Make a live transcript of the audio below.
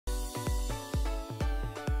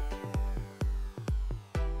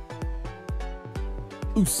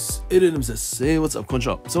Oos, hey, what's up,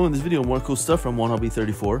 konnichiwa. So in this video, more cool stuff from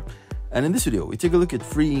Wonhobby34. And in this video, we take a look at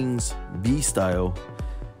Freeing's B-style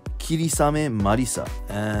Kirisame Marisa.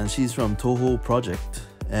 And she's from Touhou Project.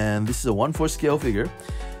 And this is a 1/4 scale figure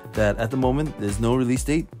that at the moment, there's no release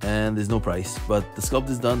date and there's no price. But the sculpt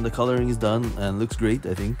is done, the coloring is done, and looks great,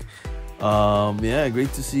 I think. Yeah,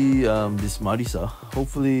 great to see this Marisa.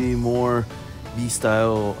 Hopefully more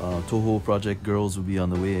B-style Touhou Project girls will be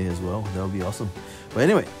on the way as well. That would be awesome. But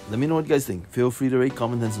anyway, let me know what you guys think. Feel free to rate,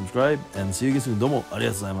 comment, and subscribe. And see you again soon. どうもあり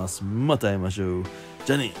がとうございます。また会いましょう。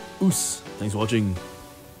じゃあね。うっす。Thanks for watching.